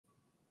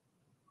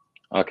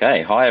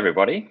Okay, hi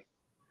everybody.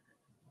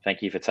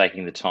 Thank you for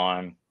taking the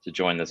time to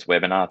join this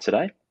webinar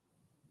today.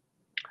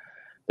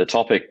 The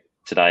topic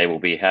today will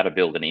be how to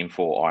build an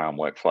Infor ION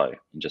workflow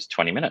in just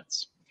 20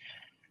 minutes.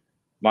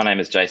 My name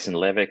is Jason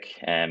Levick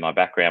and my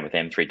background with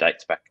M3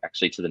 dates back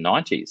actually to the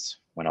 90s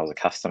when I was a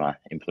customer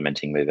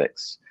implementing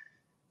MoveX.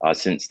 I've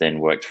since then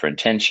worked for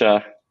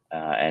Intentia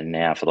and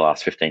now for the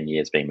last 15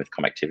 years been with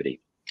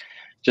ComActivity.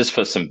 Just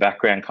for some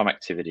background,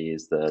 ComActivity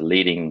is the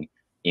leading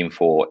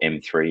Infor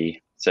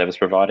M3 service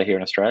provider here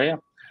in Australia.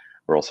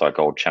 We're also a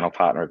gold channel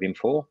partner of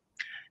Infor.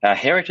 Our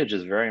heritage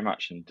is very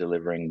much in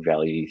delivering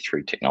value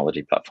through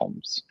technology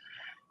platforms,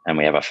 and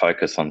we have a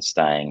focus on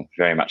staying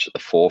very much at the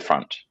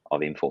forefront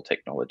of Infor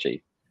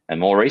technology, and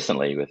more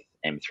recently with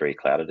M3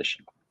 Cloud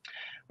Edition.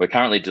 We're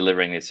currently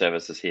delivering these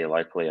services here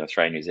locally in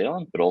Australia and New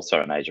Zealand, but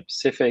also in Asia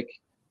Pacific,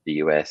 the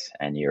US,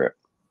 and Europe.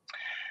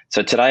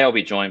 So today I'll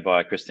be joined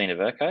by Kristina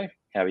Verco.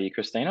 How are you,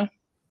 Kristina?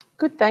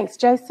 Good, thanks,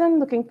 Jason.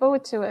 Looking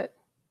forward to it.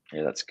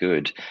 Yeah, that's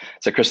good.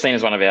 So Kristina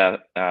is one of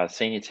our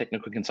senior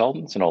technical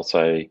consultants and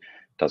also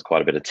does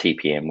quite a bit of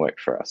TPM work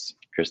for us.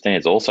 Kristina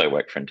has also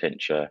worked for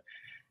Intentia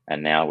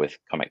and now with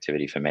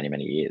ComActivity for many,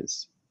 many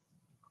years.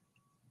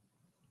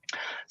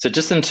 So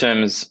just in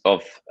terms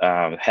of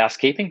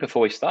housekeeping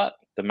before we start,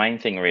 the main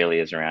thing really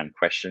is around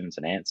questions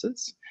and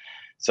answers.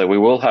 So we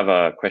will have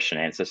a question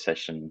and answer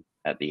session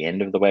at the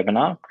end of the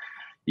webinar.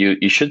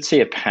 You should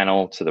see a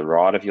panel to the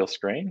right of your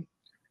screen.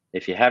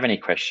 If you have any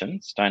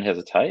questions, don't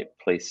hesitate.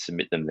 Please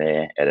submit them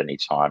there at any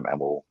time and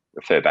we'll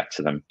refer back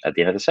to them at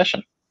the end of the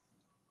session.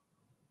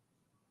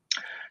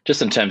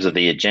 Just in terms of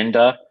the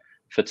agenda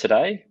for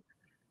today,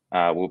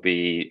 we'll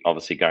be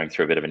obviously going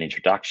through a bit of an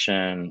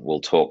introduction. We'll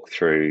talk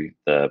through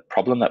the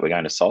problem that we're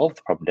going to solve,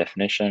 the problem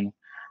definition,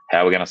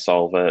 how we're going to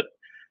solve it.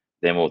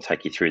 Then we'll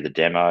take you through the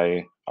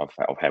demo of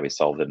how we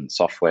solve it in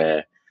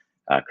software.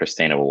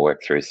 Kristina will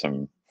work through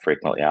some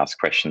frequently asked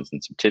questions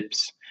and some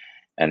tips.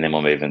 And then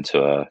we'll move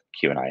into a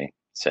Q&A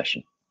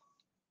session.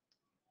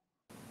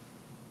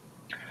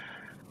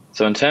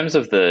 So in terms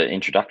of the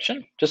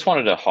introduction, just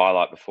wanted to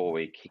highlight before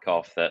we kick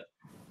off that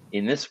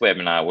in this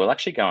webinar, we'll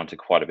actually go into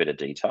quite a bit of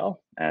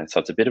detail. And so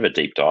it's a bit of a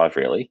deep dive,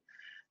 really.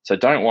 So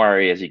don't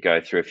worry as you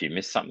go through if you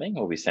miss something.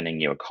 We'll be sending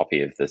you a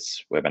copy of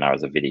this webinar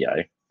as a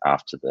video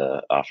after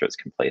it's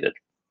completed.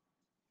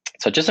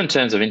 So just in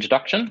terms of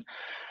introduction,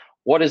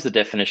 what is the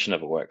definition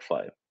of a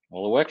workflow?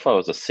 Well, a workflow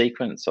is a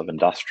sequence of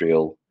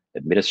industrial,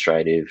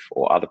 administrative,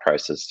 or other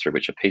process through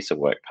which a piece of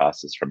work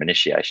passes from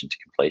initiation to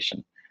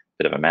completion.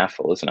 Bit of a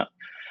mouthful, isn't it?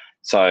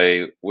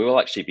 So we will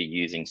actually be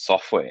using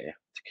software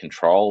to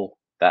control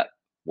that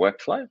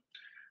workflow.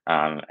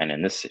 And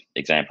in this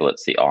example,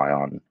 it's the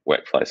ION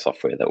workflow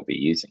software that we'll be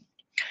using.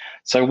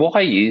 So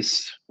why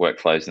use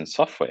workflows in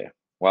software?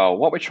 Well,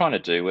 what we're trying to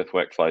do with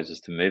workflows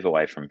is to move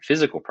away from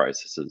physical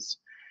processes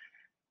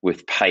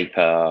with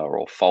paper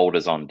or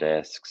folders on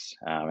desks,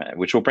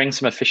 which will bring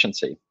some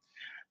efficiency.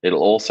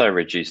 It'll also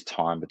reduce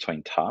time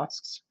between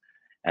tasks,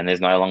 and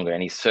there's no longer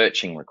any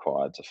searching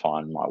required to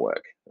find my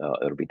work.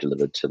 It'll be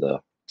delivered to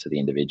the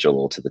individual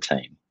or to the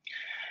team,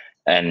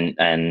 and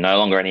no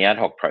longer any ad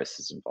hoc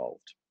process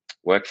involved.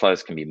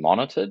 Workflows can be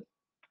monitored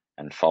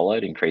and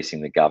followed,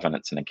 increasing the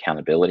governance and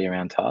accountability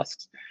around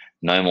tasks.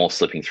 No more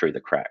slipping through the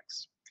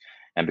cracks.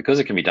 And because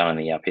it can be done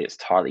in the ERP, it's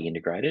tightly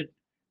integrated,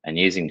 and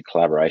using the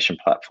collaboration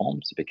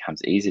platforms, it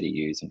becomes easy to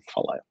use and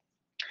follow.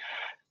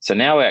 So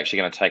now we're actually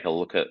going to take a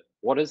look at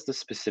what is the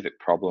specific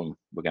problem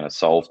we're going to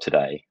solve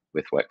today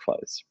with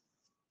workflows.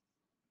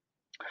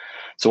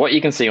 So what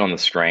you can see on the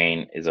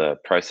screen is a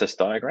process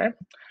diagram.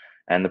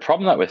 And the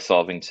problem that we're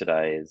solving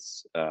today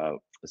is a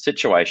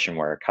situation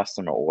where a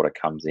customer order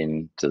comes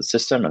into the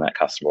system, and that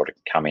customer order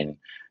can come in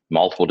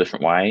multiple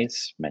different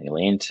ways,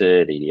 manually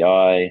entered,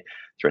 EDI,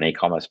 through an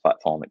e-commerce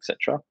platform,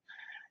 etc.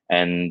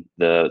 And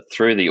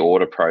through the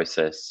order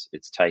process,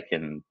 it's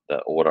taken the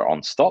order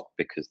on stop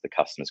because the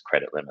customer's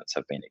credit limits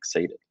have been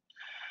exceeded.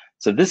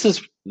 So this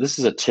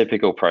is a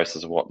typical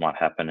process of what might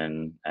happen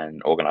in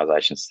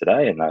organizations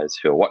today, and those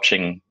who are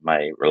watching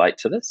may relate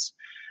to this.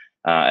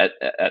 At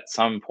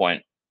some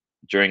point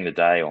during the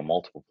day or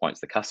multiple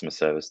points, the customer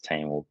service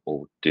team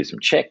will do some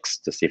checks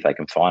to see if they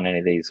can find any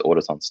of these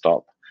orders on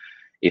stop.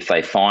 If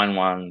they find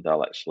one,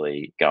 they'll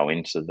actually go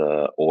into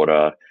the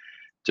order,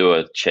 do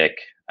a check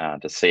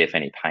to see if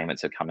any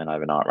payments have come in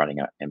overnight, running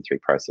an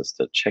M3 process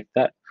to check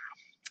that.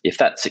 If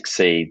that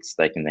succeeds,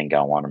 they can then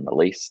go on and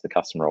release the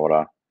customer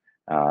order,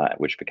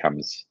 which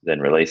becomes then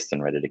released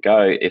and ready to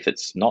go. If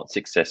it's not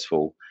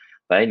successful,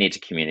 they need to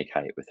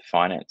communicate with the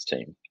finance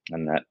team,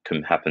 and that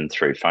can happen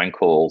through phone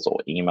calls or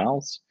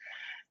emails.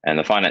 And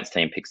the finance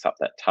team picks up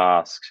that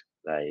task.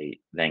 They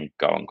then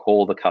go and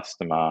call the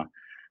customer.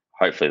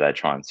 Hopefully they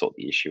try and sort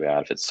the issue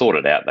out. If it's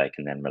sorted out, they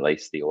can then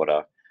release the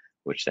order,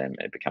 which then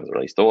it becomes a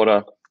released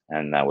order.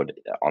 And they would,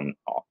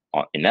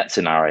 in that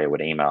scenario,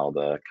 would email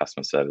the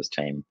customer service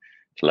team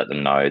to let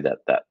them know that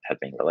that had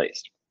been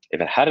released.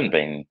 If it hadn't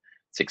been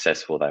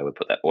successful, they would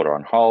put that order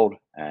on hold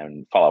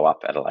and follow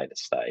up at a later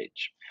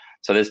stage.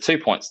 So there's 2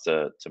 points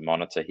to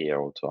monitor here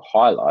or to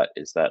highlight,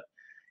 is that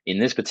in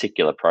this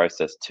particular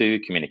process, 2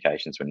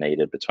 communications were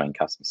needed between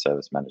customer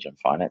service manager and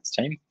finance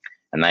team,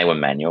 and they were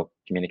manual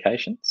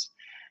communications.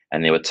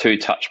 And there were 2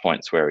 touch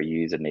points where a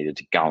user needed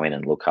to go in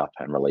and look up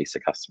and release a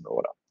customer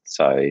order.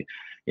 So,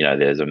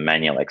 there's a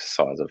manual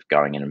exercise of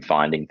going in and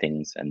finding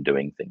things and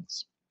doing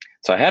things.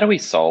 So how do we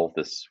solve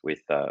this with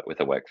a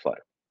workflow?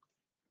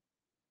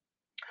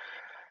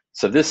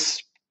 So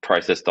this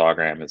process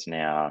diagram is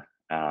now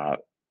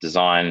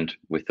designed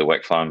with the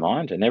workflow in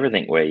mind, and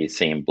everything where you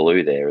see in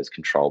blue there is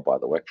controlled by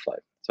the workflow.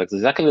 So it's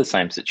exactly the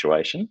same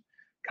situation.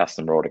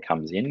 Customer order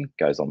comes in,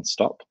 goes on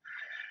stop.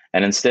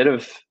 And instead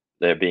of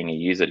there being a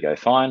user to go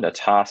find, a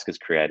task is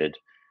created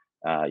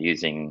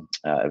using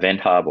Event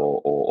Hub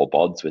or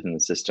BODs within the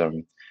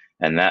system.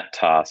 And that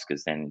task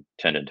is then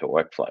turned into a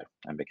workflow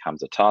and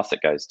becomes a task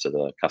that goes to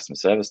the customer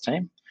service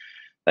team.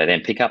 They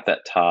then pick up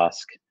that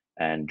task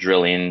and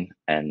drill in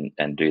and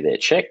do their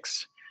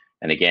checks.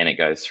 And again, it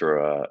goes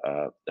through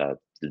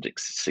did it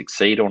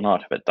succeed or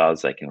not? If it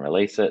does, they can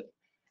release it.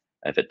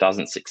 If it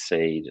doesn't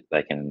succeed,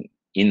 they can,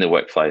 in the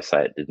workflow,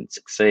 say it didn't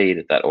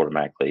succeed. That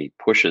automatically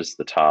pushes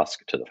the task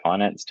to the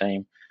finance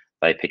team.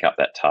 They pick up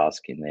that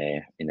task in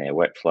their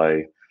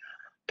workflow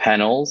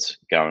panels,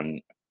 go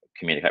and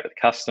communicate with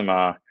the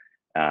customer,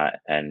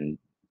 and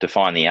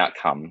define the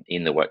outcome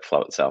in the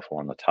workflow itself or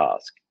on the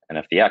task. And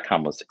if the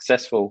outcome was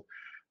successful,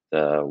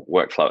 the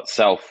workflow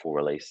itself will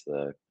release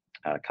the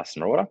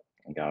customer order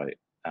and go,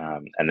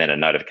 and then a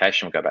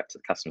notification will go back to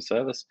the customer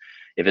service.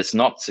 If it's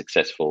not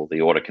successful,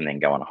 the order can then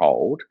go on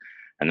hold,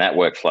 and that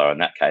workflow in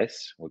that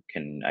case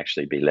can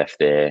actually be left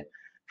there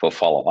for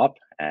follow-up,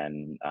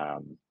 and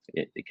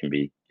it can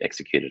be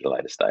executed at a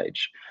later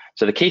stage.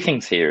 So the key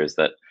things here is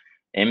that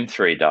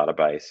M3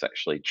 database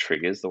actually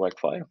triggers the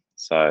workflow.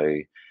 So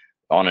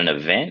on an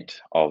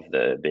event of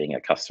there being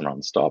a customer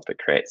on stop, it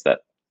creates that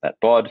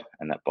BOD,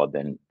 and that BOD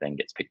then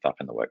gets picked up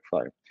in the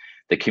workflow.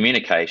 The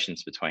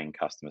communications between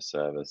customer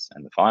service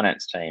and the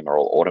finance team are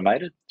all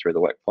automated through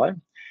the workflow,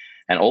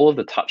 and all of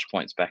the touch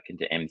points back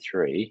into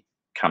M3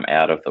 come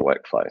out of the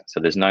workflow. So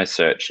there's no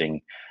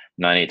searching,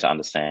 no need to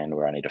understand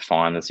where I need to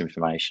find this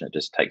information. It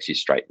just takes you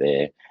straight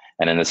there.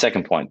 And in the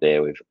second point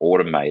there, we've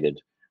automated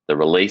the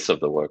release of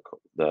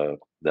the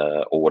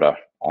order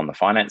on the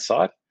finance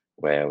side,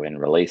 where when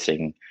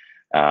releasing,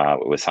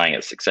 we're saying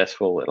it's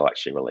successful, it'll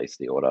actually release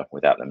the order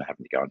without them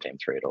having to go into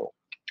M3 at all.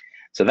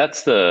 So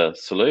that's the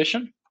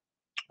solution.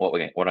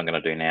 What I'm going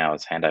to do now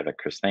is hand over to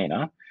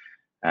Kristina,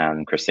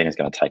 and Kristina's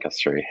going to take us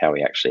through how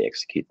we actually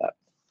execute that.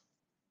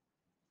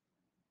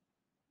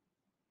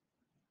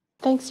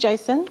 Thanks,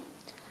 Jason.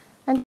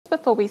 And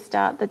before we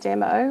start the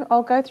demo,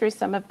 I'll go through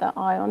some of the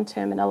ION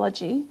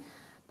terminology,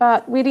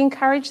 but we'd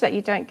encourage that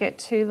you don't get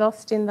too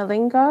lost in the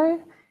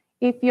lingo.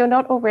 If you're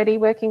not already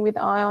working with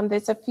ION,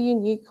 there's a few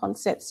new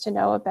concepts to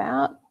know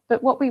about,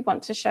 but what we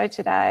want to show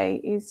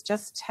today is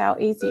just how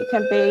easy it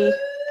can be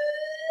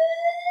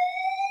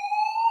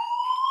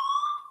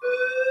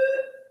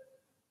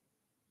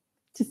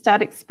to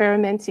start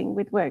experimenting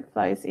with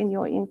workflows in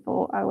your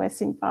Infor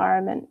OS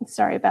environment.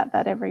 Sorry about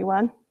that,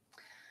 everyone.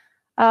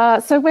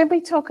 So when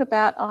we talk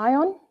about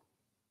ION,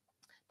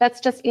 that's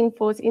just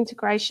Infor's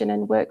integration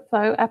and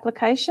workflow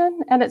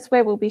application, and it's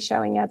where we'll be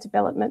showing our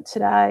development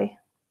today.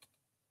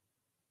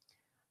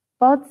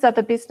 BODs are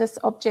the business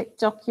object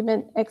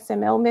document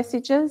XML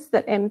messages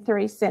that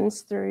M3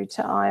 sends through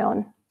to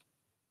ION.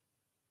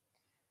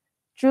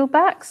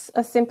 Drillbacks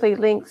are simply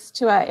links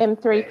to our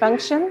M3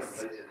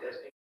 functions.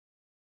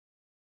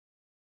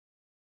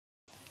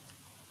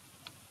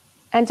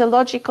 And a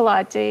logical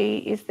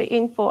ID is the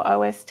Infor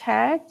OS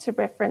tag to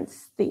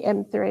reference the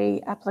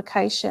M3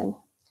 application.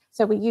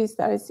 So we use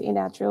those in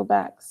our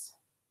Drillbacks.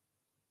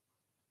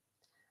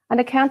 An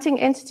accounting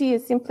entity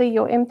is simply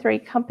your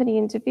M3 company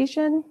and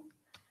division.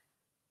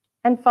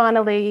 And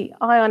finally,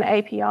 ION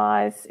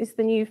APIs is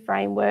the new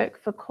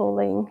framework for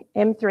calling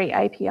M3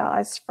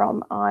 APIs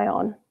from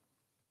ION.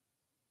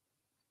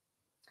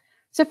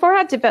 So for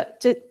our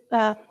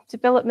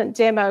development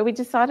demo, we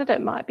decided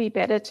it might be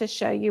better to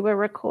show you a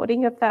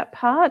recording of that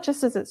part,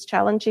 just as it's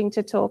challenging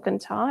to talk and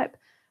type,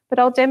 but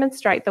I'll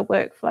demonstrate the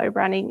workflow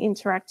running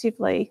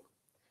interactively.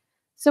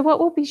 So what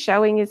we'll be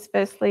showing is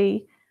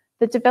firstly,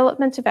 the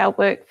development of our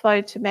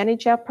workflow to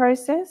manage our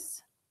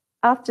process.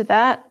 After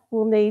that,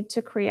 we'll need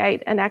to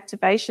create an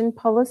activation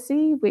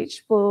policy,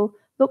 which will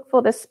look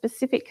for the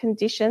specific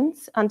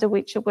conditions under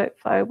which a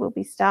workflow will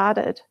be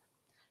started.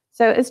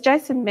 So as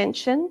Jason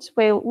mentioned,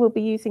 we'll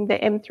be using the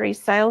M3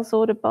 sales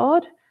order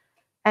BOD,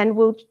 and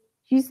we'll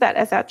use that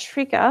as our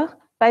trigger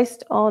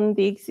based on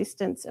the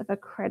existence of a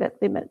credit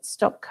limit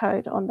stop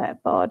code on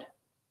that BOD.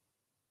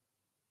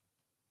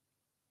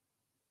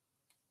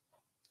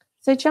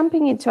 So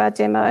jumping into our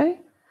demo,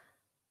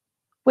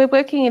 we're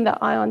working in the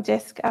ION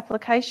Desk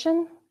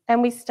application,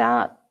 and we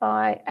start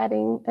by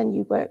adding a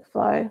new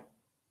workflow.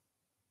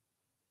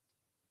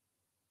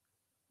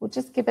 We'll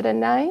just give it a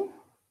name.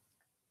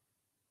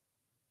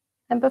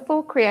 And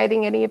before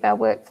creating any of our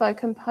workflow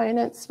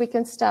components, we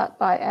can start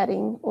by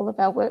adding all of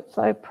our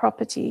workflow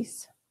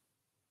properties.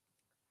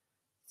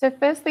 So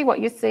firstly,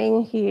 what you're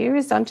seeing here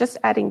is I'm just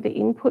adding the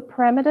input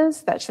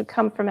parameters that should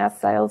come from our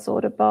sales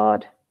order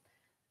bod.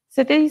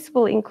 So these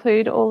will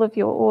include all of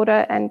your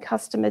order and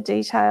customer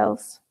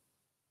details.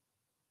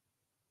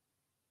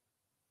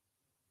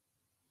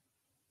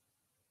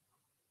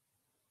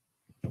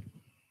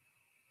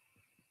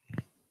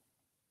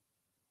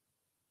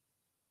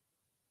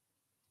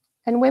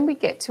 And when we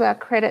get to our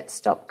credit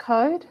stop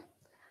code,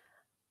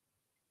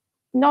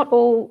 not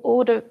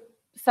all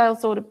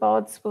sales order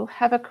bods will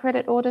have a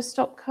credit order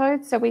stop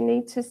code, so we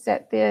need to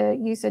set the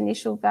use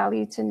initial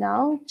value to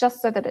null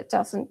just so that it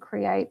doesn't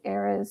create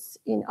errors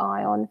in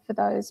ION for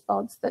those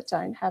bods that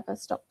don't have a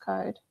stop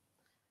code.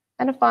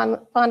 And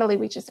finally,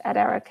 we just add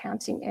our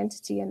accounting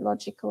entity and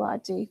logical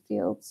ID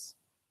fields.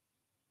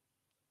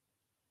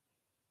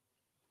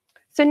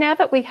 So now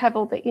that we have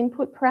all the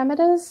input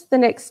parameters, the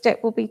next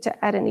step will be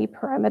to add any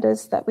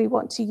parameters that we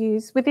want to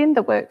use within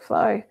the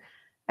workflow.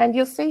 And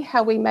you'll see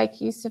how we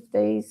make use of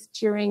these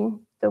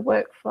during the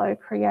workflow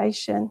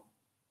creation.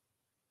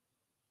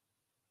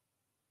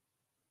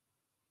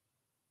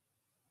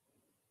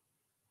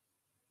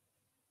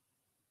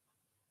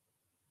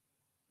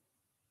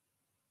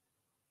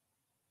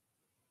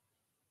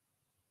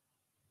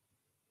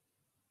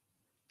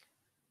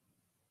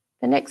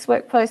 The next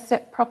workflow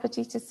set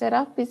property to set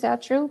up is our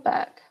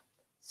drillback.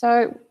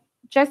 So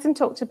Jason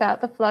talked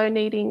about the flow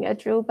needing a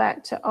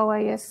drillback to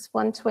OAS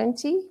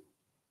 120,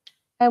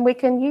 and we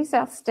can use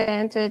our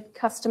standard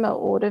customer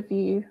order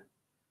view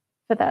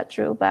for that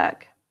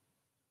drillback.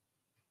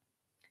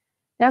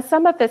 Now,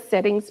 some of the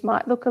settings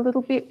might look a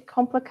little bit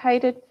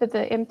complicated for the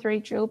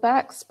M3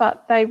 drillbacks,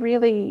 but they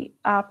really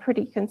are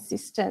pretty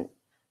consistent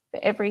for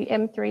every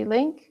M3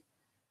 link.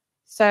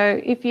 So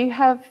if you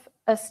have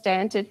a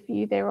standard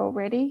view there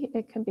already,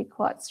 it can be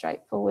quite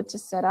straightforward to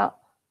set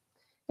up.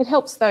 It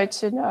helps though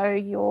to know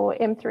your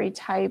M3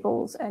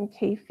 tables and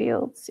key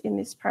fields in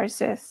this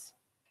process.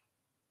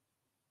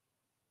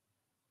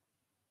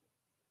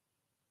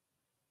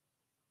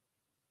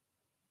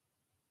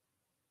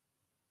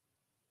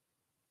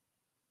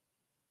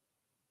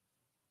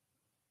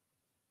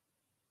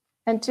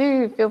 And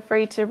do feel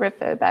free to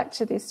refer back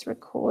to this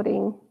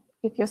recording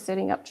if you're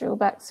setting up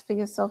drillbacks for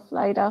yourself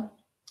later.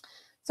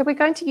 So we're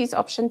going to use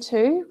option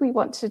 2. We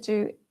want to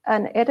do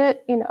an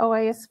edit in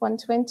OAS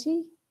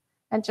 120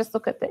 and just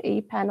look at the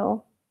E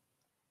panel.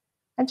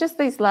 And just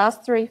these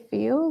last 3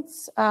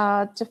 fields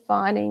are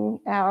defining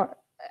our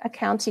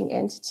accounting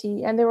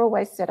entity, and they're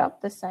always set up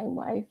the same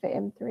way for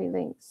M3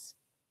 links.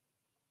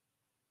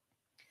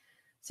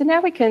 So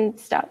now we can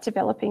start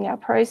developing our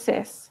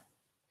process.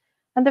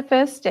 And the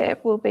first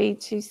step will be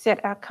to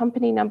set our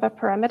company number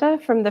parameter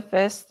from the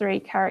first 3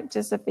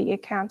 characters of the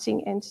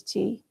accounting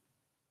entity.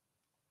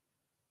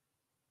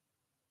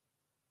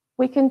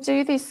 We can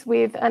do this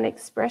with an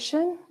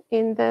expression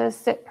in the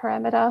set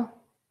parameter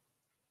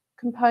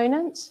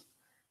component.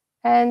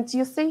 And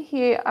you'll see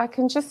here, I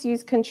can just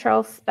use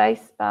Control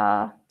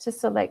spacebar to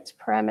select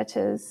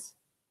parameters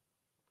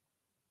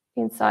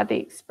inside the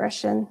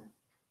expression.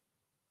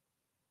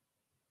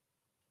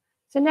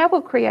 So now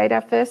we'll create our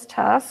first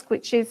task,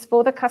 which is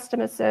for the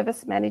customer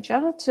service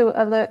manager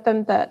to alert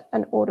them that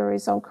an order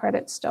is on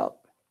credit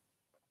stop.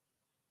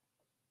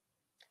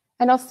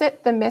 And I'll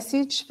set the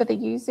message for the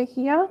user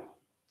here.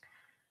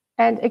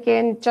 And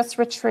again, just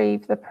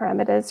retrieve the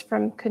parameters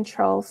from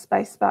Control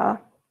spacebar.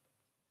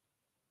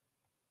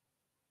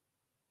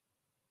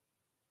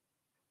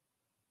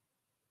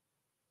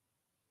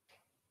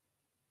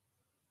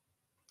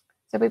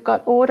 So we've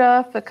got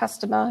order for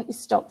customer is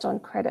stopped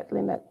on credit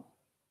limit.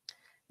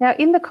 Now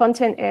in the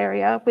content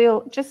area,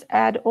 we'll just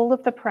add all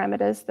of the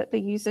parameters that the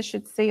user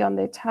should see on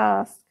their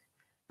task.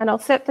 And I'll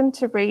set them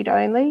to read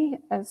only,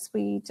 as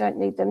we don't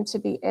need them to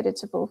be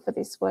editable for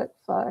this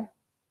workflow.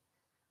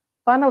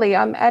 Finally,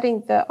 I'm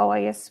adding the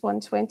OAS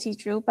 120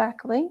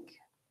 drillback link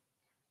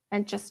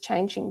and just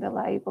changing the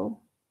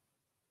label.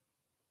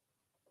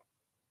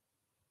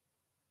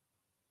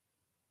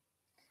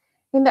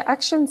 In the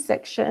actions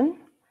section,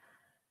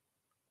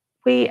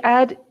 we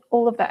add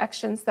all of the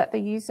actions that the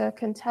user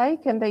can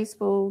take, and these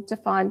will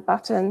define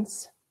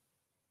buttons.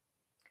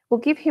 We'll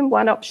give him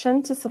one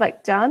option to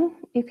select done.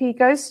 If he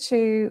goes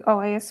to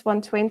OAS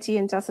 120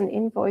 and does an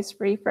invoice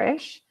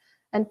refresh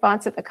and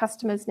finds that the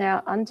customer's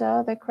now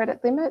under their credit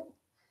limit,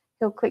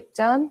 he'll click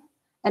done.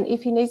 And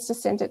if he needs to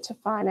send it to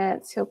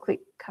finance, he'll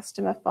click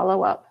customer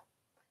follow-up.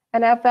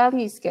 And our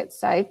values get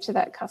saved to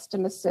that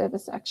customer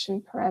service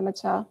action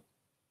parameter.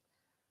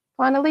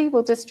 Finally,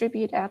 we'll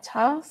distribute our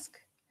task,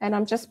 and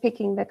I'm just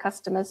picking the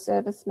customer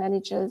service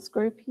managers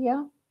group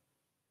here.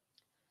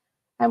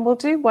 And we'll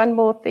do one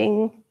more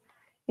thing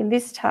in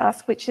this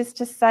task, which is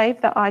to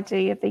save the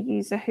ID of the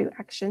user who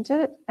actioned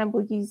it, and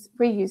we'll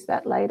reuse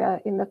that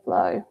later in the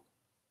flow.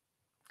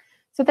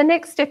 So the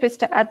next step is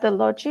to add the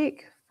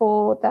logic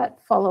for that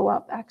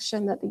follow-up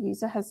action that the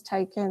user has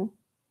taken.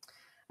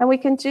 And we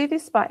can do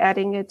this by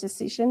adding a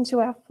decision to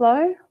our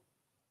flow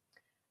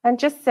and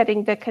just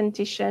setting the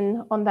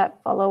condition on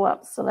that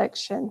follow-up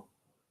selection.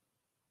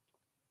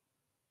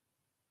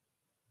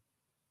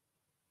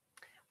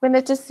 When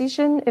the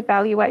decision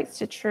evaluates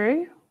to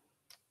true,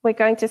 we're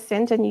going to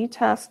send a new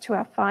task to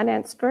our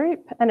finance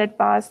group and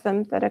advise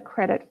them that a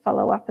credit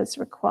follow-up is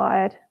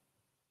required.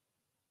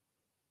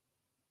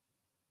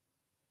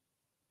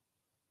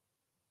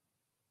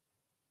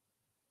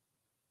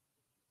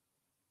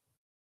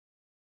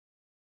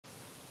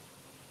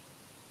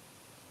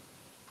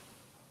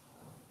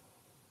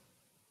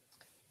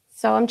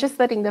 So I'm just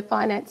letting the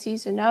finance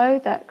user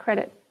know that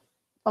credit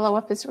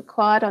follow-up is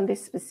required on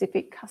this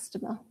specific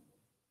customer.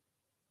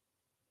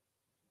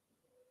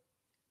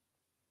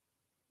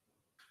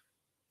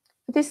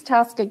 For this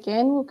task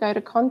again, we'll go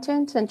to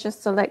content and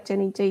just select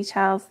any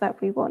details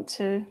that we want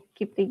to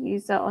give the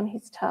user on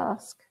his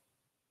task.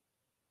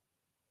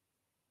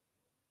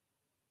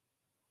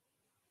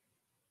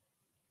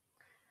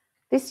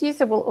 This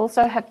user will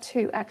also have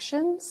two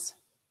actions.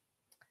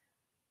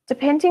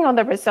 Depending on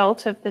the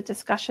result of the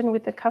discussion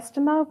with the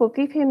customer, we'll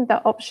give him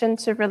the option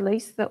to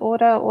release the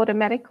order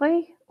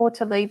automatically or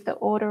to leave the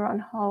order on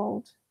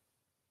hold.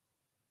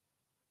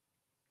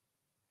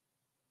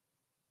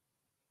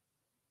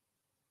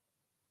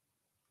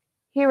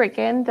 Here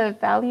again, the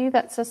value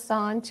that's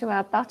assigned to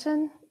our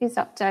button is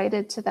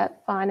updated to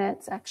that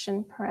finance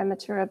action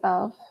parameter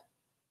above.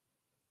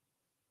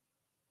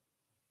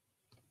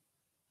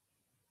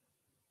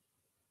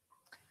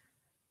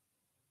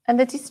 And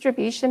the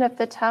distribution of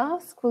the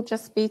task will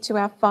just be to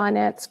our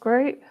finance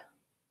group.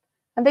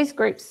 And these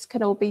groups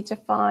can all be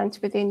defined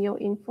within your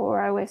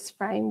Infor OS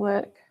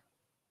framework.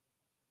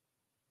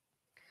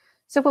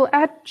 So we'll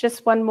add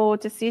just one more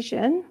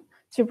decision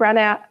to run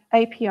our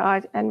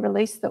API and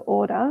release the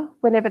order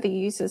whenever the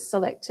user's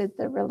selected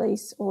the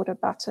release order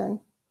button.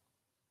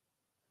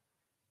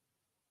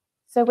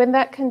 So when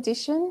that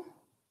condition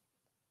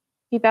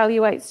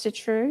evaluates to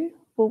true,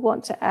 we'll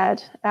want to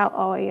add our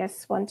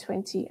OAS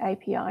 120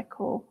 API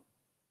call.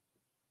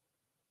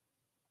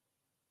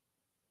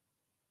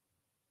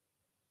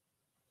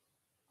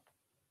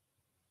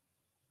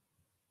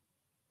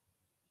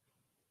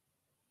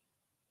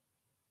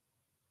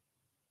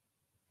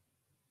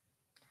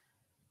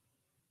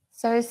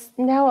 So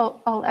now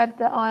I'll add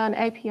the ION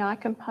API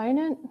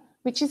component,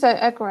 which is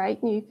a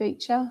great new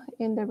feature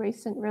in the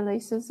recent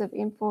releases of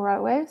Infor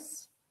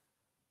OS.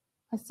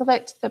 I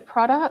select the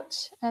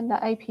product and the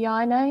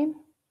API name,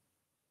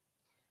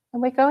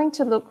 and we're going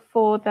to look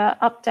for the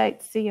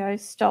update CO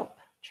stop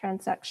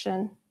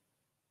transaction.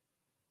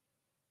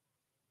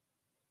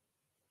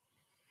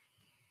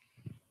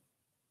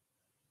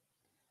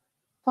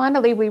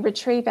 Finally, we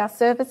retrieve our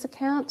service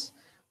account,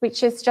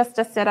 which is just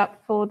a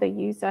setup for the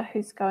user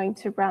who's going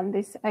to run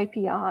this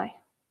API.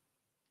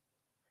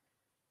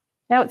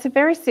 Now, it's a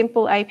very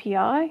simple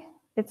API.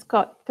 It's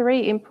got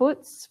 3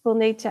 inputs. We'll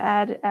need to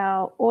add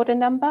our order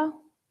number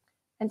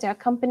and our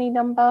company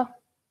number.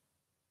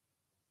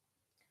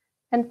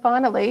 And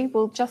finally,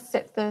 we'll just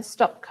set the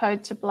stop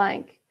code to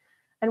blank.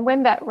 And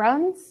when that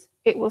runs,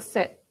 it will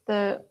set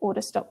the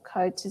order stop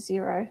code to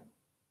 0.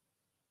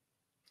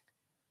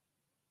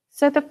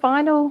 So the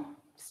final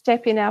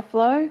step in our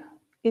flow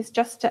is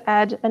just to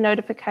add a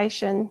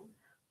notification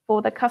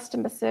for the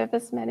customer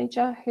service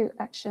manager who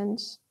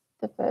actioned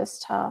the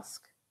first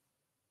task.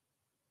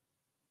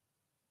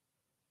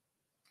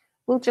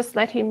 We'll just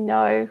let him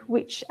know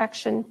which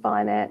action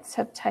finance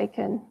have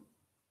taken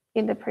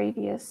in the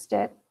previous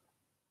step.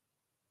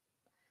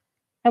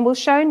 And we'll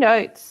show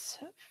notes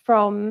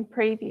from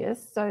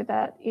previous so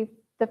that if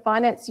the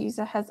finance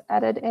user has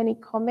added any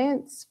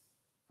comments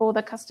for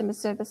the customer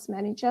service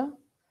manager,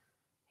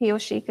 he or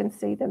she can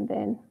see them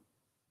then.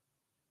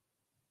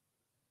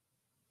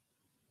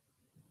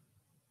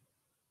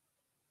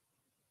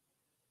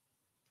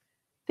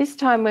 This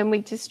time when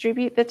we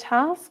distribute the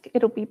task,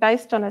 it'll be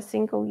based on a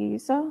single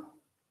user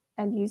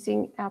and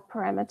using our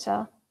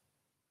parameter.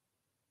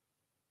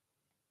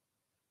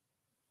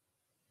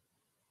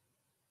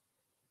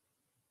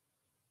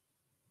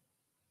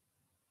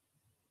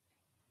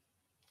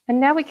 And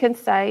now we can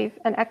save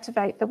and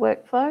activate the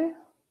workflow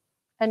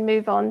and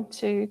move on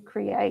to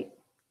create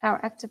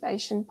our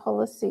activation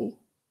policy.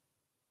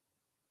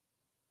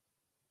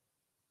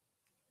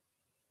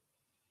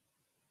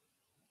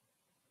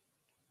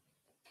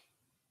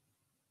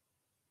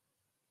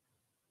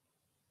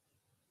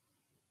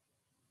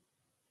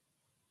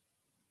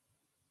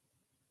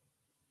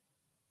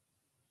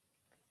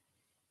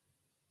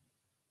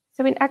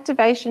 So in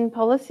activation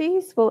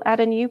policies, we'll add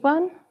a new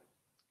one,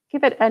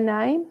 give it a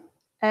name,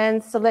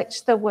 and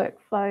select the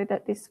workflow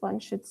that this one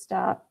should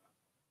start.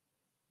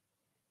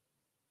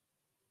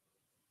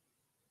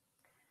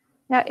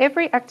 Now,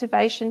 every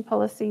activation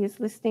policy is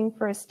listening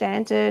for a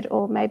standard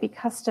or maybe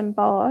custom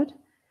bod,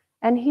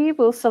 and here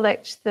we'll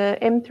select the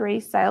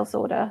M3 sales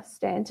order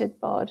standard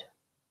bod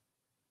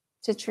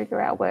to trigger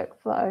our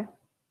workflow.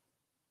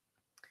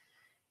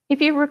 If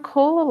you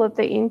recall all of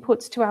the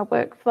inputs to our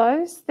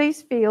workflows,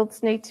 these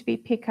fields need to be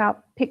picked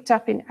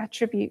up in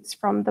attributes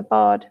from the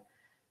bod.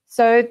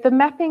 So the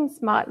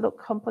mappings might look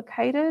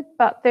complicated,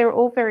 but they're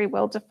all very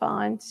well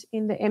defined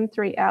in the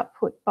M3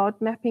 output bod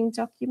mapping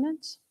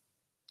document.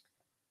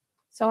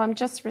 So I'm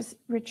just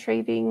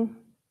retrieving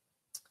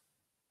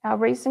our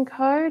reason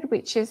code,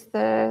 which is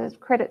the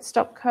credit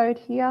stop code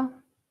here,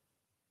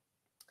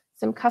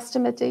 some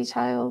customer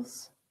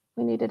details.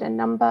 We needed a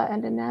number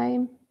and a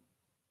name,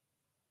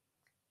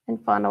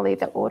 and finally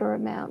the order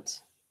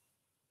amount.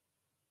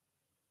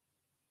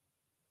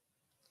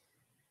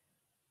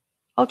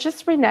 I'll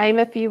just rename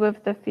a few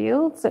of the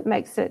fields. It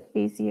makes it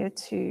easier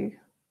to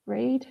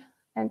read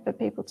and for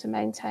people to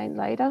maintain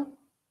later.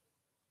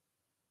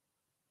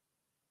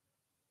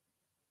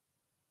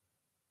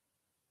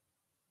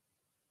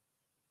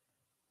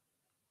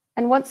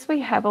 And once we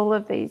have all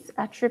of these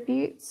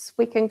attributes,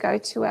 we can go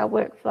to our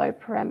workflow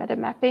parameter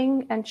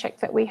mapping and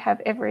check that we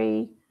have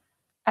every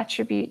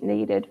attribute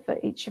needed for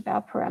each of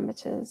our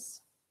parameters.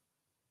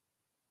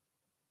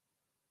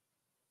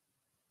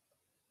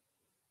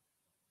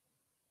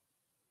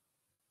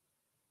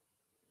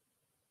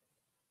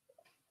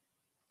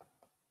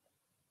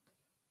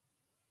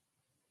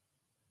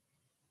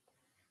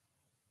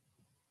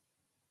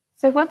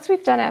 So once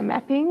we've done our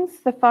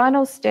mappings, the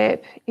final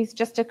step is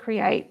just to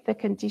create the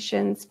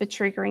conditions for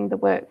triggering the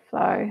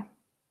workflow.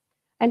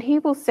 And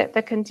here we'll set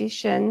the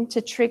condition to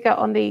trigger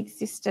on the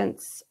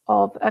existence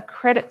of a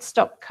credit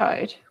stop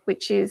code,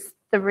 which is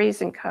the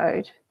reason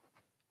code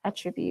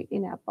attribute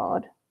in our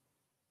bod.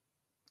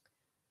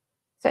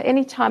 So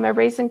anytime a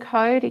reason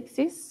code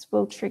exists,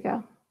 we'll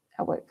trigger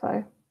our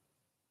workflow.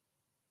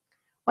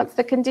 Once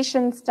the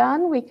condition's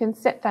done, we can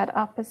set that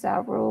up as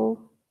our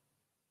rule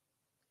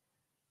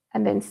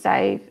and then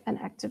save and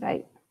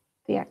activate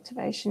the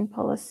activation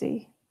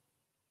policy.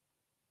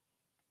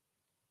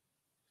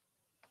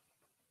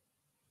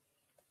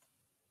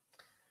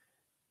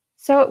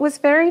 So it was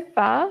very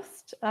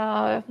fast.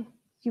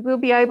 You will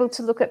be able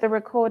to look at the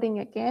recording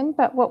again,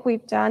 but what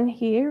we've done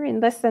here in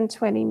less than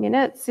 20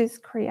 minutes is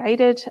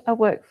created a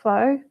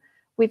workflow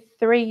with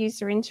 3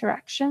 user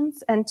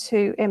interactions and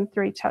 2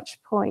 M3 touch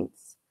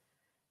points.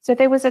 So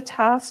there was a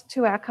task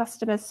to our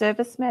customer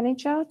service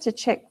manager to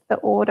check the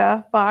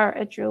order via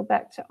a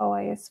Drillback to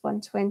OAS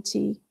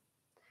 120.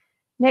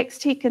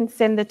 Next, he can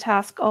send the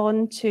task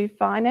on to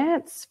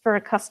finance for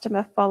a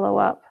customer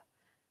follow-up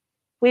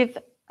with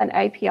an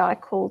API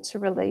call to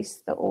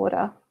release the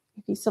order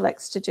if he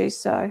selects to do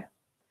so.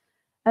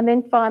 And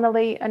then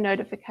finally, a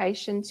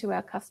notification to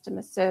our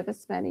customer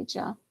service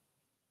manager.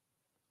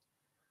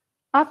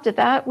 After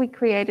that, we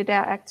created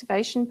our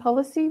activation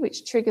policy,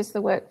 which triggers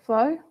the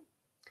workflow.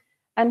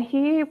 And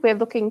here we're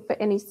looking for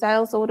any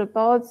sales order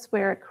bods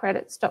where a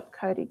credit stop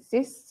code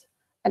exists.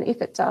 And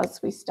if it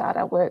does, we start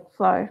our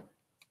workflow.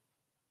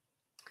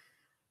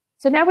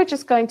 So now we're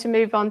just going to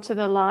move on to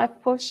the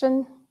live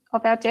portion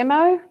of our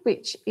demo,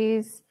 which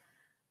is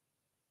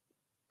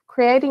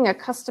creating a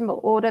customer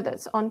order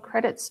that's on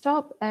credit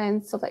stop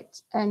and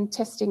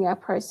testing our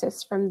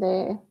process from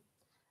there.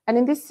 And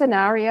in this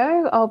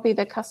scenario, I'll be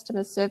the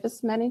customer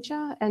service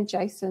manager and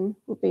Jason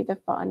will be the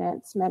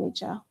finance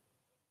manager.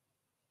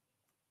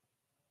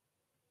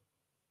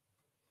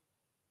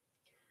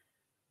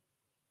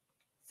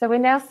 So we're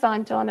now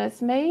signed on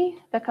as me,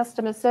 the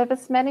customer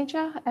service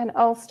manager, and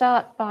I'll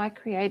start by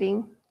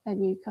creating a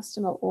new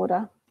customer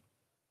order.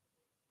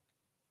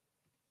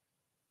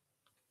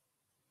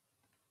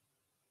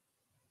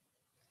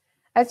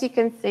 As you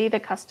can see, the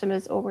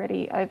customer's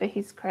already over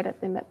his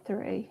credit limit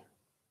 3.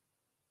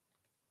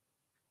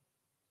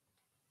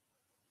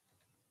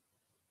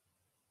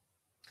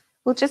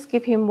 We'll just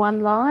give him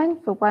one line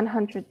for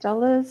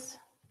 $100.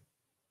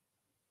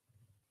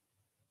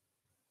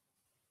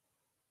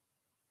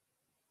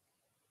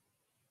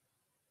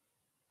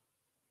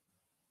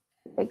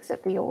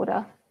 Exit the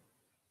order.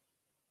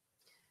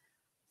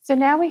 So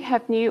now we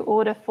have new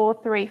order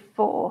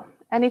 434.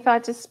 And if I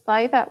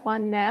display that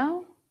one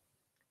now,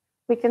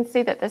 we can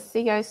see that the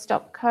CO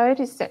stop code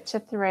is set to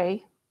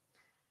 3.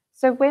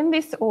 So when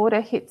this order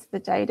hits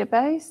the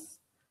database,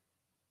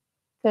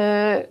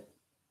 the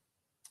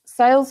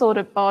sales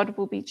order bod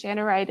will be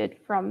generated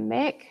from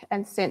MEC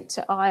and sent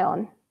to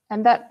ION.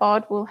 And that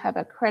bod will have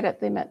a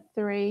credit limit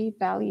 3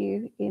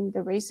 value in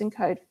the reason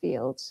code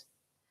field.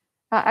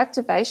 Our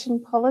activation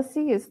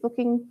policy is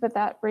looking for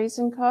that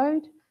reason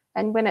code,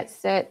 and when it's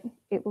set,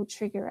 it will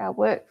trigger our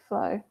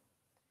workflow.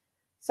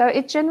 So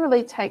it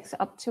generally takes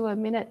up to a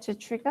minute to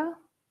trigger.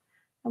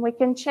 And we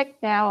can check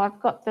now, I've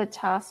got the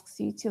tasks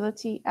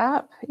utility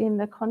app in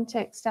the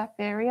context app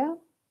area.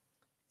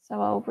 So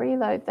I'll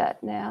reload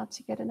that now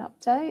to get an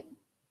update.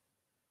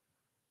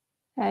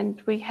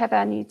 And we have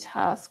our new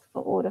task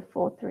for order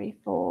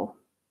 434.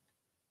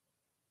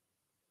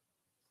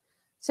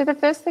 So the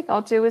first thing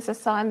I'll do is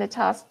assign the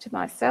task to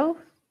myself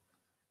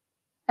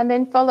and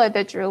then follow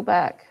the drill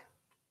back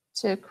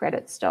to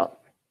credit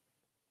stop.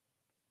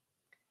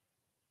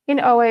 In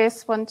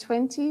OAS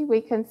 120, we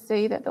can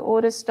see that the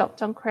order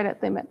stopped on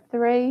credit limit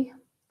 3.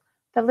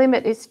 The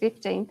limit is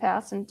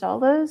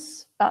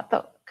 $15,000, but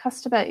the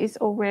customer is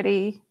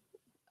already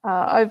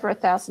over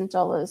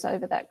 $1,000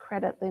 over that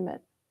credit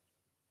limit.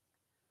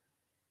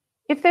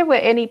 If there were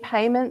any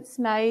payments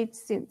made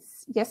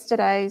since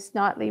yesterday's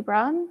nightly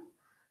run,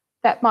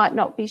 that might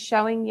not be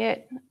showing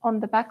yet on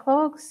the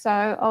backlog, so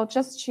I'll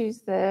just choose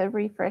the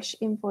refresh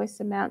invoice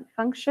amount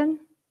function.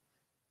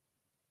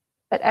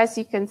 But as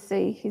you can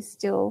see, he's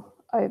still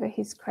over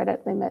his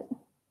credit limit.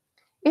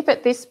 If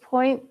at this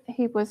point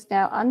he was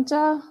now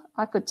under,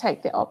 I could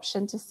take the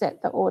option to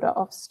set the order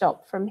off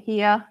stop from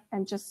here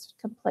and just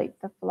complete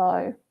the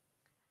flow.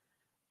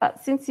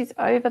 But since he's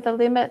over the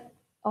limit,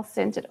 I'll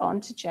send it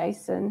on to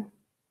Jason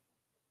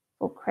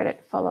for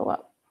credit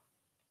follow-up.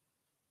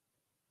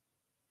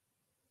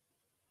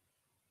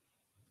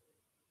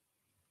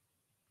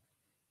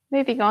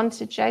 Moving on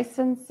to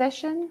Jason's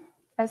session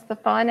as the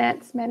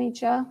finance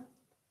manager.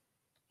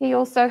 He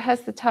also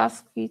has the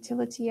task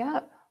utility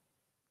app.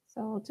 So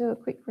I'll do a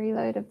quick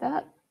reload of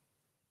that.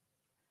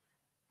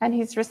 And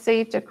he's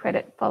received a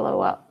credit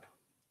follow-up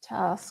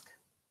task.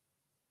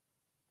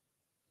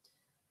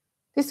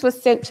 This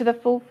was sent to the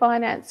full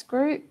finance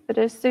group, but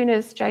as soon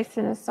as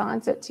Jason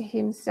assigns it to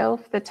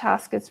himself, the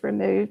task is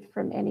removed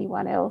from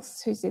anyone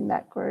else who's in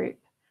that group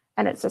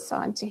and it's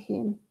assigned to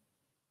him.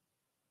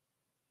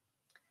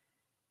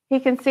 He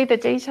can see the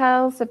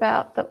details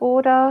about the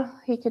order.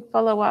 He could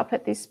follow up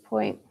at this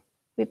point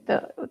with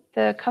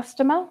the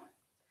customer.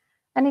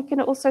 And he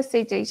can also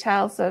see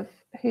details of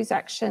who's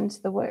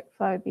actioned the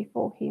workflow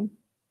before him.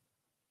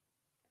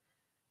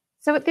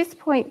 So at this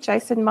point,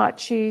 Jason might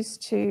choose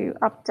to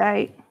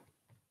update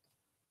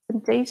some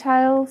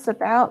details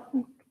about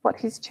what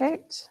he's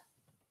checked.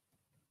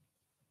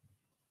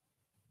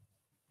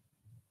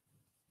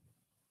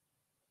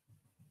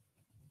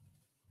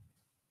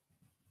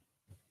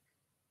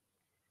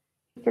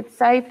 He could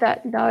save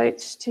that note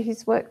to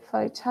his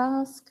workflow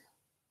task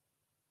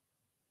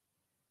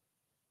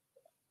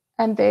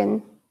and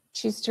then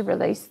choose to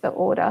release the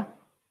order.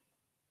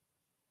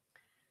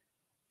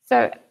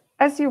 So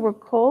as you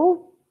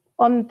recall,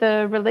 on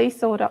the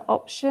release order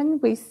option,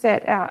 we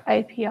set our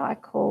API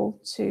call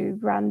to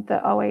run the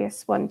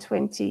OAS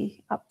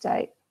 120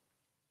 update.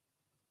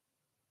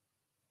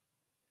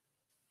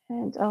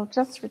 And I'll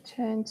just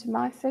return to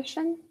my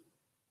session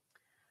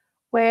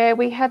where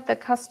we had the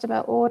customer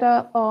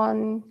order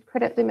on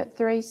credit limit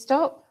 3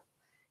 stop.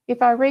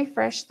 If I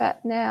refresh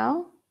that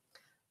now,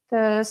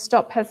 the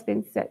stop has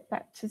been set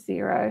back to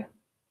 0.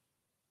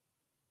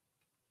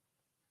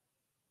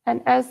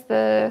 And as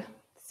the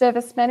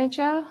service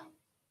manager,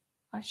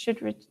 I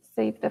should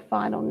receive the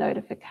final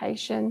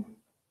notification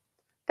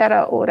that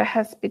our order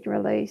has been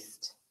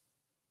released.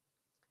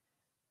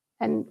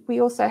 And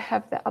we also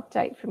have the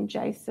update from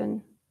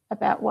Jason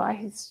about why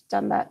he's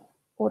done that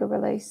order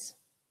release.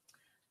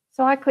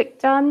 So I click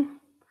done,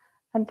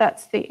 and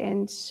that's the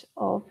end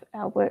of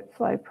our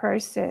workflow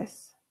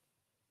process.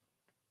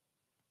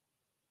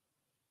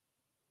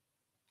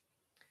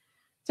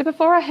 So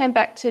before I hand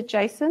back to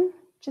Jason,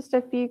 just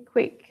a few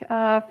quick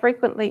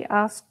frequently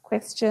asked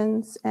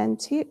questions and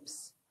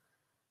tips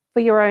for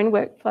your own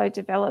workflow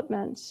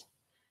development.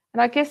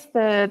 And I guess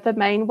the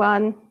main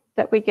one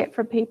that we get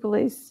from people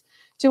is,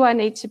 do I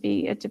need to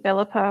be a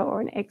developer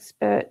or an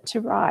expert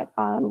to write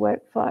ION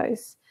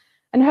workflows?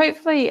 And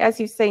hopefully, as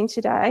you've seen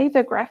today,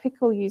 the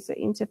graphical user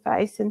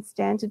interface and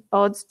standard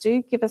BODs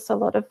do give us a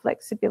lot of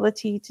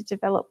flexibility to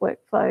develop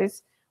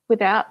workflows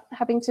without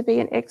having to be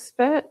an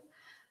expert.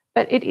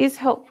 But it is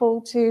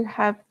helpful to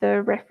have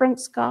the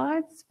reference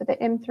guides for the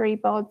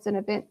M3 BODs and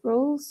event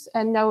rules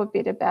and know a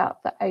bit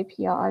about the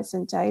APIs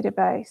and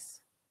database.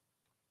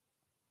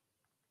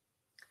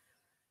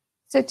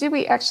 So do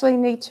we actually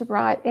need to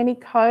write any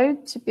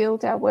code to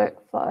build our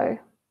workflow?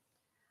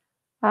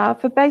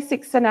 For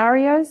basic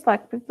scenarios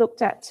like we've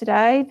looked at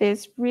today,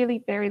 there's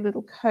really very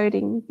little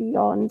coding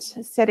beyond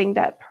setting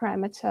that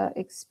parameter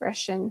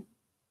expression.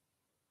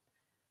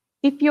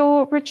 If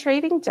you're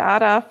retrieving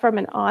data from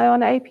an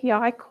ION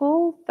API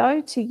call,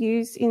 though, to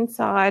use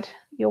inside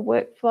your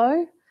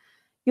workflow,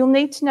 you'll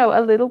need to know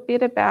a little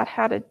bit about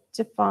how to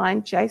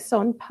define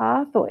JSON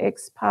path or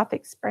XPath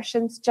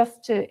expressions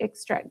just to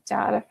extract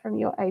data from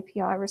your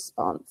API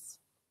response.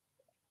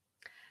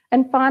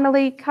 And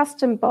finally,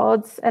 custom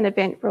BODs and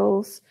event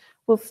rules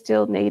will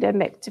still need a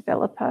mech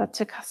developer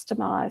to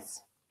customize.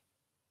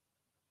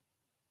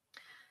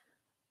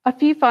 A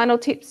few final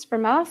tips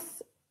from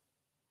us.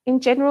 In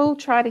general,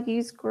 try to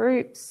use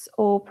groups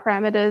or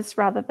parameters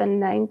rather than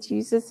named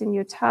users in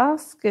your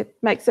task. It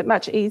makes it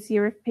much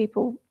easier if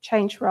people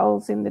change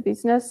roles in the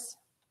business.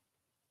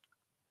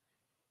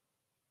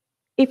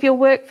 If your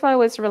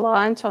workflow is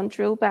reliant on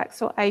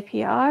Drillbacks or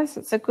APIs,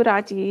 it's a good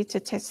idea to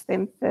test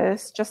them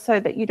first, just so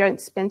that you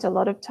don't spend a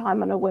lot of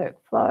time on a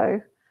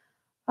workflow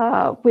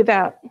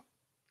without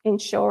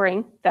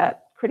ensuring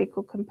that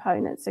critical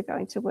components are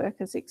going to work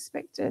as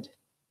expected.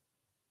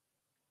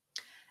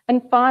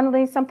 And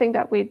finally, something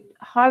that we'd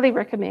highly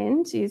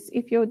recommend is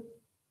if you're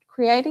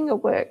creating a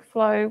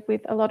workflow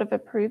with a lot of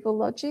approval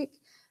logic,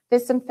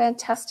 there's some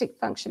fantastic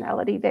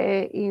functionality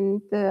there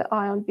in the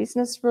ION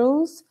business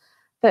rules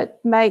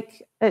that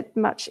make it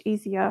much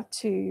easier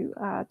to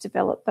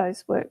develop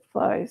those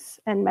workflows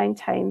and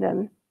maintain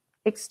them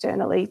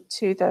externally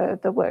to the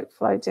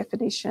workflow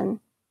definition.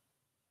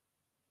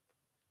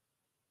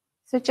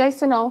 So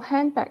Jason, I'll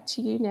hand back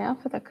to you now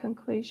for the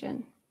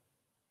conclusion.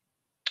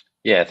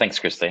 Yeah, thanks,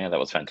 Kristina. That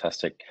was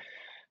fantastic.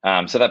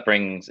 So that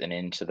brings an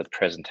end to the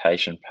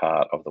presentation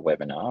part of the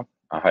webinar.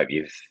 I hope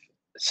you've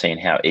seen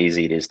how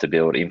easy it is to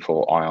build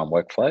Infor ION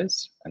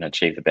workflows and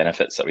achieve the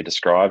benefits that we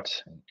described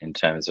in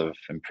terms of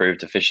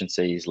improved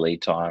efficiencies,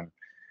 lead time,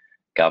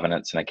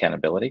 governance, and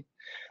accountability.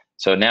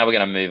 So now we're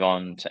going to move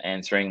on to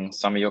answering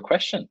some of your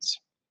questions.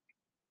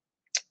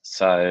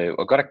 So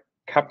I've got a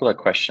couple of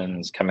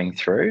questions coming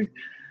through.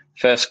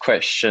 First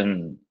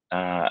question,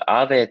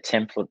 are there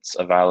templates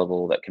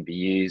available that can be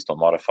used or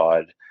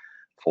modified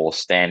for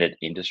standard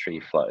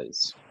industry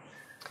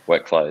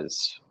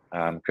workflows?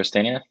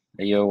 Kristina,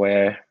 are you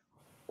aware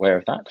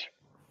of that?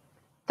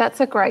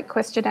 That's a great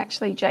question,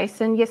 actually,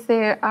 Jason. Yes,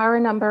 there are a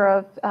number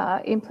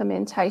of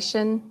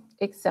implementation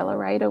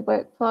accelerator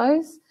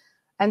workflows.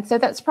 And so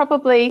that's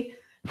probably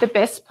the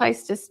best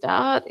place to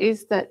start,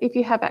 is that if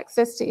you have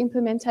access to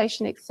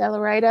Implementation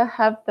Accelerator,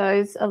 have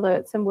those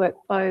alerts and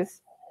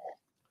workflows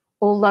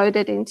all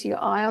loaded into your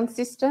ION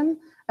system.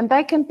 And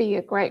they can be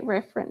a great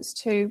reference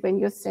to when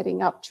you're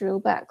setting up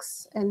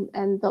drillbacks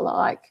and the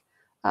like.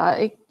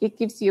 It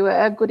gives you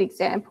a good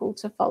example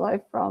to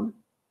follow from.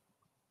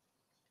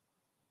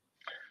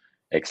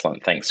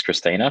 Excellent, thanks,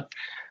 Kristina.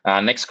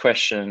 Next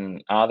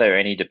question, are there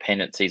any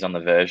dependencies on the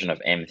version of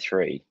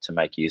M3 to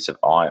make use of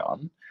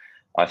ION?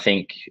 I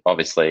think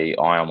obviously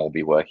ION will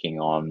be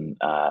working on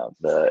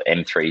the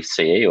M3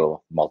 CE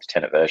or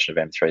multi-tenant version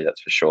of M3,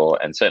 that's for sure,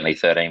 and certainly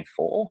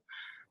 13.4.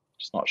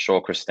 Just not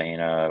sure,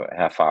 Kristina,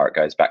 how far it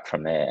goes back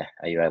from there.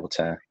 Are you able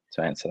to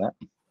answer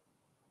that?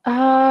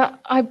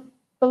 I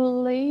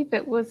believe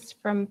it was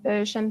from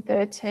version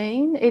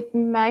 13. It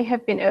may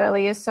have been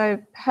earlier, so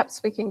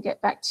perhaps we can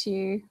get back to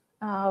you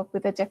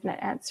with a definite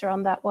answer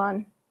on that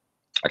one.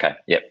 Okay,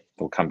 yep,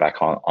 we'll come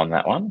back on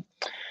that one.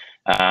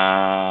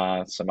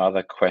 Some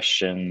other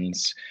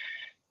questions.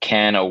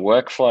 Can a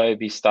workflow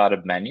be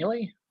started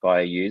manually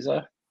by a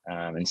user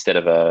instead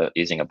of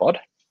using a bot?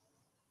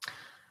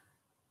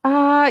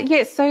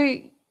 Yes, so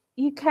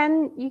you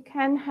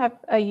can have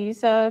a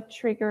user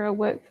trigger a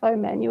workflow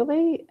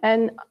manually,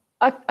 and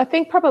I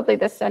think probably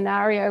the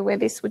scenario where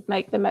this would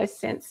make the most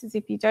sense is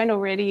if you don't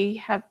already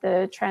have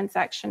the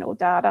transactional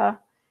data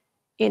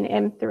in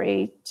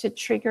M3 to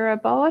trigger a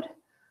bod.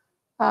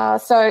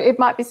 So it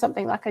might be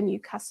something like a new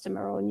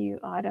customer or new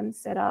item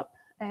setup,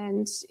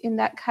 and in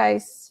that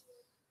case,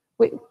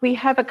 we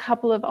have a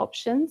couple of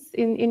options.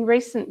 In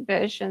recent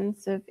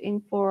versions of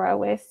Infor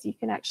OS, you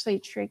can actually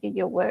trigger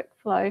your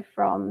workflow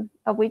from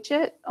a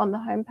widget on the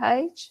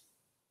homepage.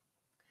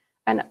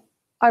 And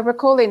I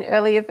recall in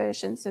earlier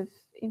versions of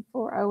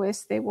Infor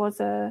OS, there was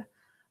a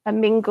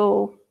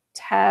mingle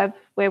tab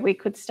where we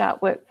could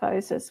start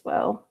workflows as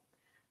well.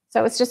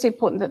 So it's just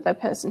important that the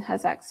person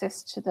has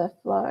access to the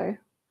flow,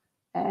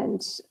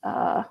 and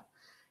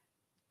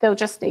they'll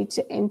just need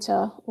to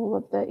enter all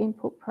of the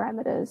input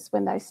parameters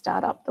when they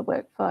start up the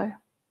workflow.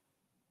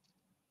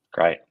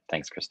 Great,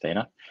 thanks,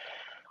 Kristina.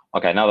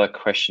 Okay, another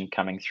question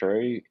coming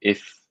through.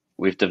 If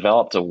we've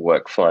developed a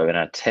workflow in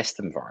a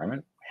test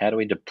environment, how do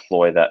we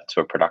deploy that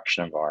to a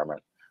production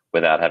environment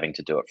without having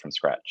to do it from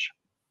scratch?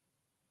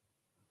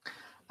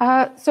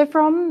 So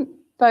from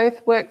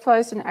both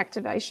workflows and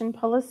activation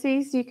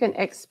policies, you can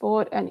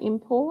export and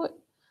import.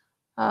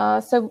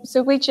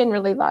 So we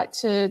generally like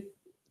to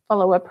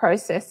follow a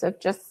process of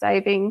just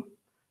saving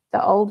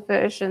the old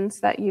versions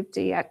that you've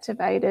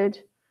deactivated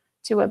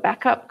to a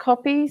backup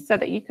copy so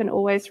that you can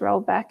always roll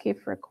back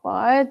if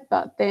required,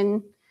 but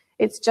then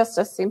it's just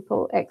a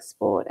simple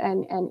export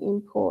and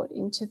import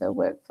into the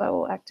workflow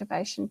or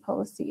activation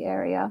policy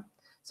area.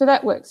 So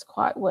that works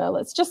quite well.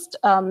 It's just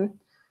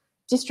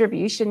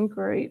distribution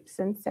groups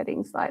and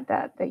settings like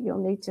that you'll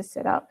need to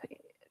set up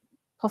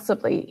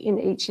possibly in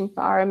each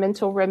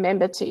environment, or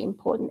remember to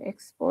import and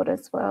export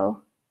as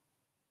well.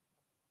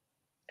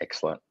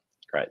 Excellent.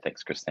 Great.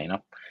 Thanks,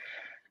 Kristina.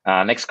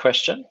 Next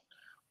question.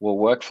 Will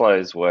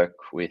workflows work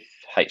with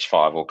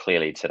H5? Well,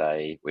 clearly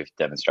today we've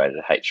demonstrated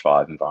a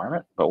H5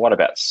 environment, but what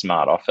about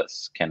Smart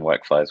Office? Can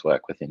workflows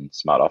work within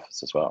Smart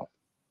Office as well?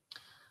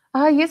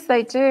 Yes,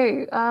 they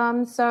do.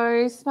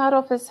 So Smart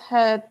Office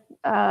had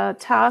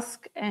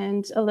task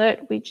and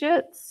alert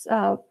widgets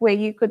where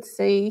you could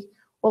see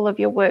all of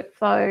your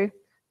workflow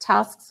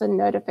tasks and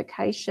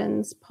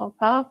notifications pop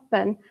up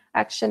and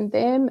action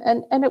them.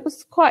 And it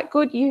was quite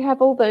good. You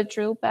have all the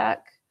Drillback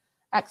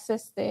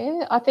access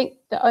there. I think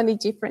the only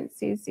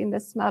difference is in the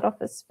Smart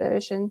Office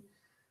version,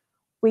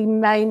 we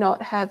may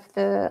not have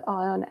the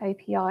ION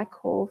API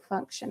call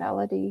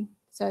functionality.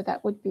 So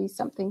that would be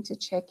something to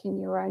check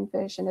in your own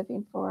version of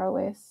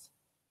Infor OS.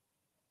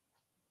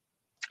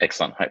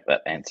 Excellent. Hope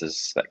that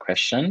answers that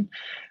question.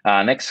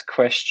 Next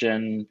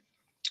question.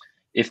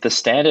 If the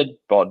standard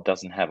bod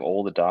doesn't have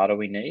all the data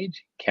we need,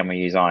 can we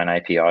use ION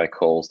API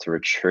calls to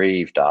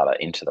retrieve data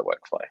into the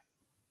workflow?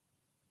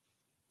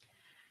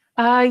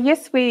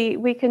 Yes,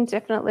 we can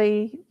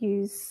definitely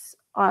use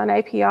ION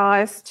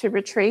APIs to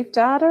retrieve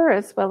data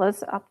as well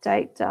as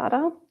update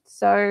data.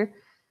 So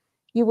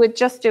you would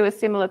just do a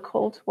similar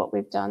call to what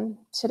we've done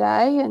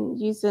today and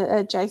use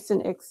a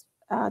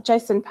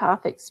JSON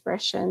path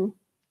expression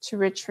to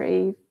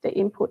retrieve the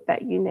input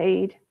that you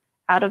need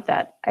out of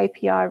that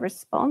API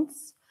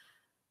response.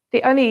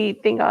 The only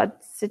thing I'd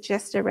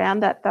suggest around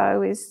that,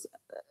 though, is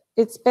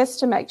it's best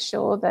to make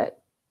sure that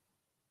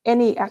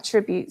any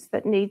attributes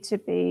that need to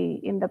be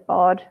in the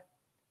bod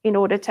in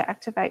order to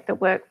activate the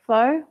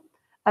workflow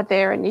are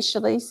there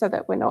initially, so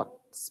that we're not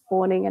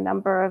spawning a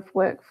number of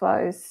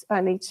workflows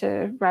only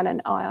to run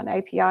an ION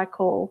API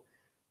call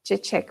to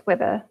check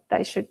whether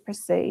they should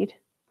proceed.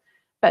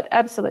 But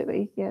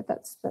absolutely, yeah,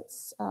 that's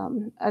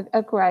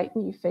a great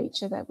new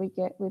feature that we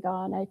get with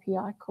ION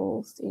API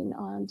calls in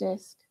ION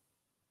Desk.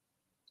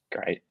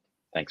 Great,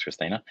 thanks,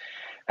 Kristina.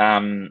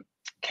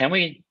 Can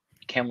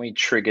we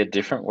trigger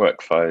different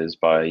workflows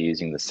by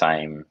using the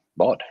same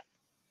bod?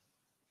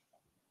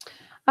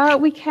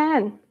 We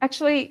can.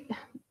 Actually,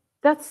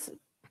 that's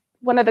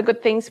one of the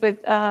good things with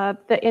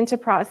the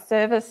enterprise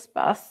service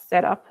bus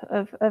setup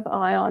of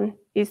ION,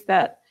 is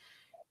that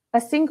a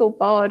single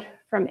bod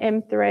from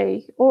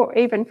M3 or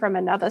even from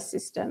another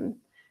system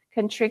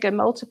can trigger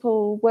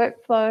multiple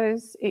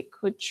workflows. It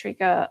could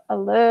trigger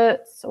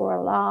alerts or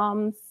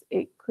alarms.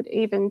 It could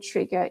even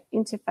trigger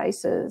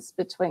interfaces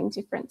between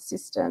different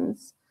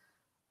systems.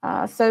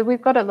 So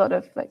we've got a lot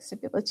of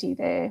flexibility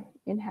there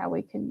in how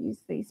we can use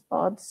these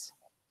bods.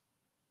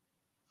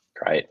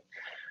 Great.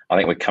 I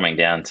think we're coming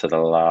down to the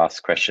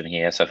last question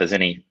here. So if there's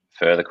any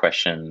further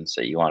questions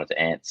that you wanted to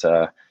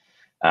answer,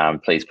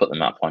 please put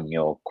them up on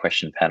your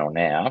question panel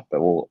now.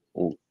 But we'll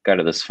go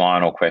to this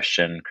final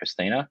question,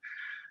 Kristina.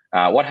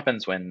 What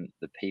happens when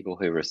the people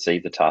who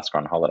receive the task are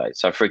on holiday?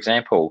 So for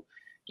example,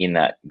 in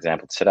that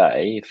example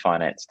today,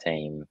 finance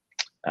team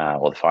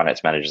or the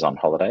finance manager's on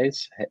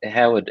holidays,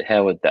 how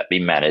would that be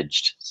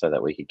managed so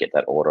that we could get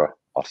that order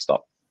off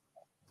stop?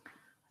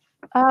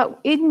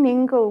 In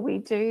Mingle, we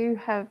do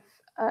have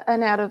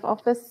an out of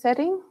office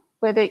setting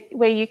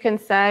where you can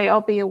say,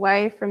 I'll be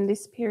away from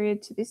this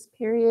period to this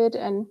period,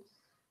 and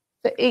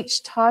for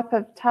each type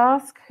of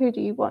task, who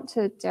do you want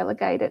to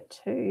delegate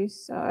it to?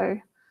 So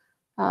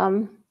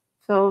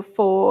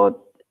for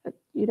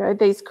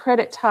these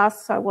credit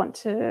tasks, I want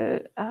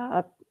to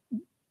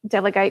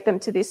delegate them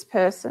to this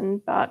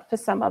person, but for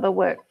some other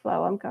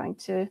workflow, I'm going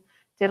to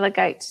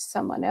delegate to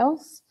someone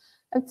else.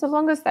 And so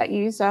long as that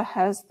user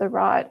has the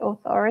right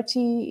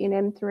authority in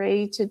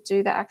M3 to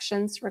do the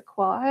actions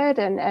required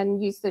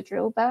and use the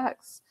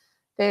drillbacks,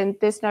 then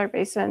there's no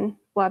reason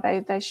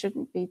why they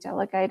shouldn't be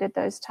delegated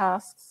those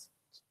tasks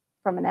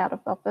from an out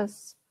of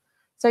office.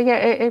 So yeah,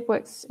 it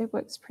works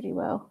pretty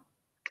well.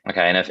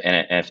 Okay, and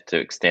if to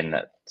extend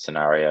that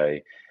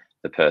scenario,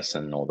 the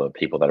person or the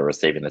people that are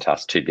receiving the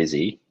task too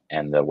busy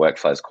and the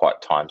workflow is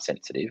quite time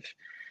sensitive,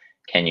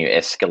 can you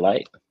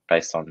escalate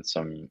based on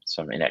some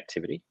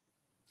inactivity?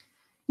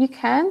 You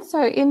can.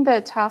 So in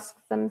the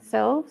tasks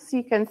themselves,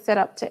 you can set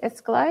up to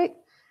escalate.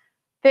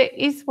 There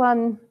is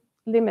one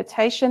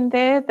limitation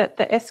there, that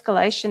the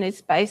escalation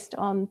is based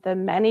on the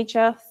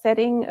manager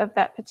setting of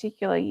that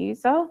particular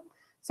user.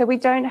 So we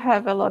don't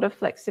have a lot of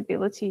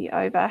flexibility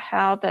over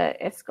how the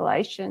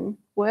escalation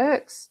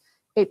works.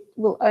 It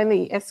will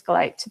only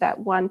escalate to that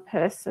one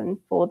person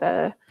for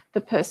the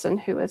person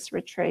who has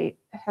received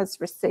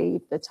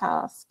the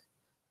task.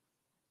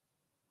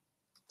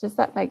 Does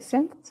that make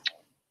sense?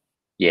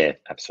 Yeah,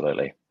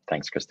 absolutely.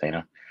 Thanks,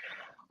 Kristina.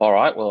 All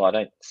right, well, I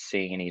don't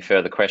see any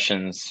further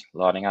questions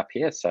lining up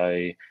here.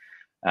 So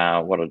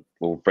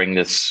we'll bring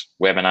this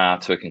webinar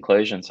to a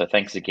conclusion. So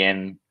thanks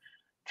again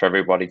for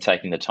everybody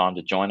taking the time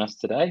to join us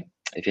today.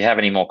 If you have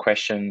any more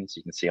questions,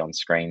 you can see on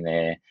screen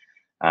there.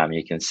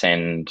 You can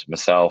send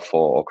myself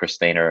or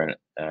Kristina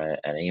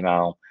an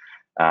email.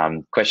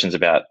 Questions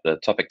about the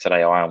topic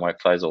today, ION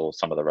workflows, or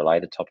some of the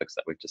related topics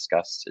that we've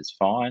discussed is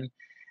fine.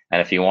 And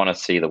if you want to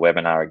see the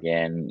webinar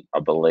again, I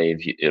believe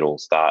it'll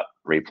start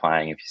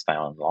replaying if you stay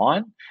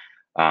online,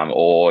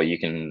 or you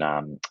can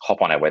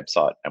hop on our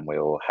website and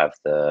we'll have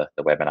the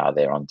webinar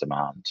there on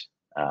demand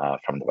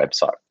from the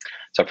website.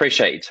 So I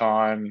appreciate your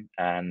time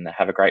and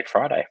have a great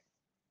Friday.